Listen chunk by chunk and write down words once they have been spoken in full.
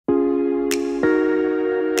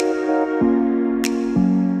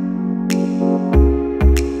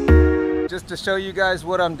just to show you guys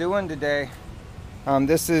what I'm doing today.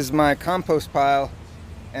 This is my compost pile,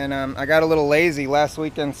 and I got a little lazy. Last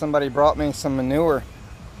weekend somebody brought me some manure.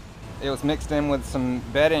 It was mixed in with some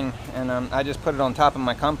bedding, and I just put it on top of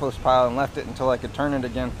my compost pile and left it until I could turn it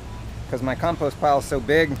again, because my compost pile is so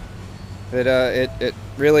big that it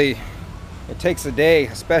really takes a day,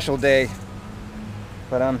 a special day.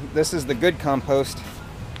 But this is the good compost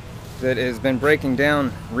that has been breaking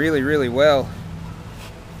down really well.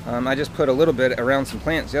 I just put a little bit around some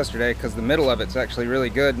plants yesterday because the middle of it's actually really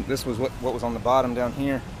good. This was what was on the bottom down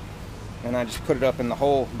here, and I just put it up in the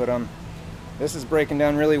hole. But this is breaking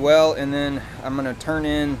down really well, and then I'm gonna turn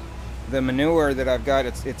in the manure that I've got.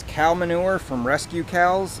 It's cow manure from rescue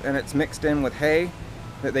cows, and it's mixed in with hay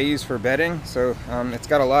that they use for bedding. So it's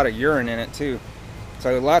got a lot of urine in it too.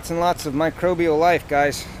 So lots and lots of microbial life,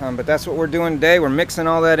 guys. But that's what we're doing today. We're mixing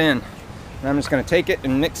all that in. And I'm just gonna take it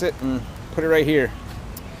and mix it and put it right here.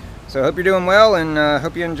 So I hope you're doing well, and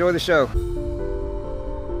hope you enjoy the show.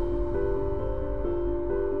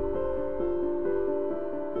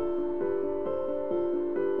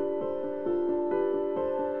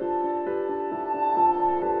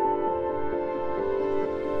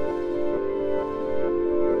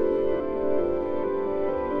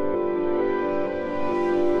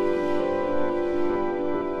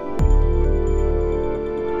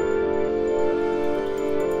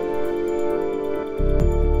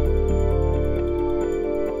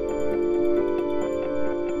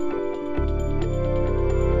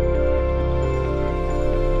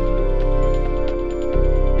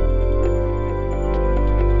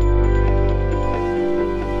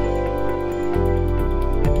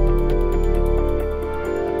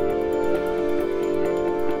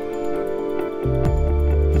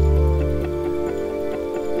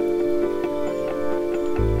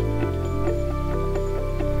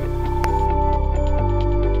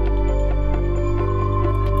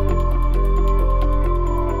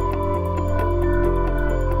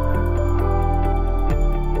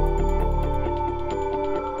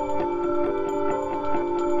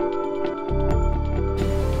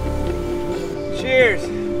 Cheers!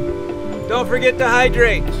 Don't forget to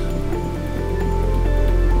hydrate.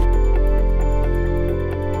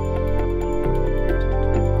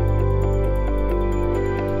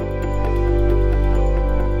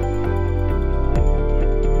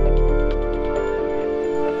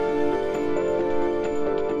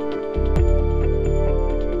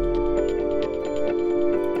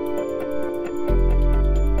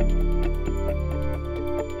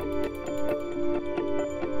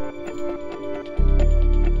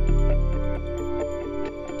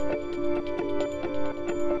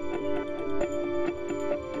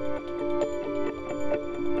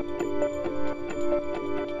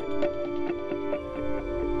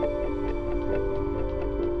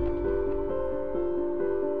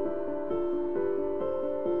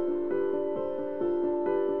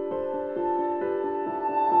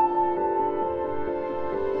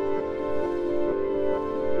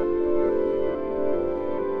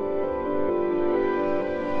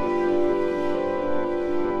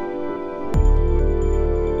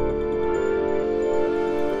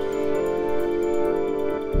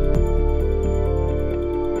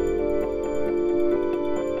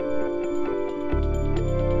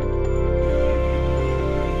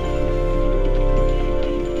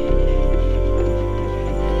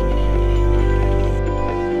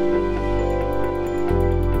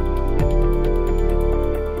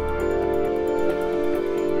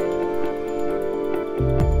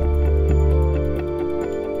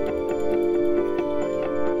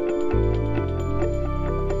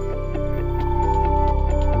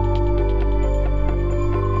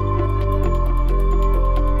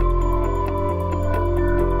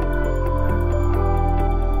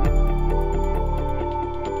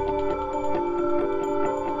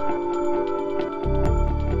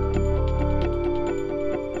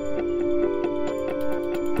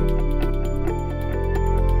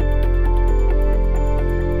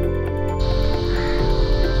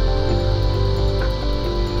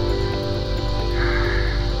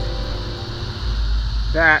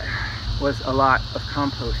 That was a lot of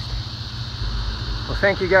compost. Well,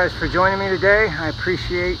 thank you guys for joining me today. I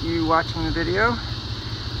appreciate you watching the video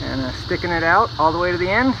and sticking it out all the way to the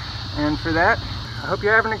end. And for that, I hope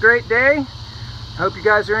you're having a great day. I hope you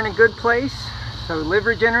guys are in a good place. So live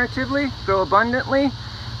regeneratively, grow abundantly,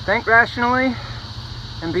 think rationally,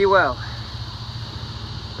 and be well.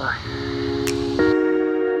 Bye.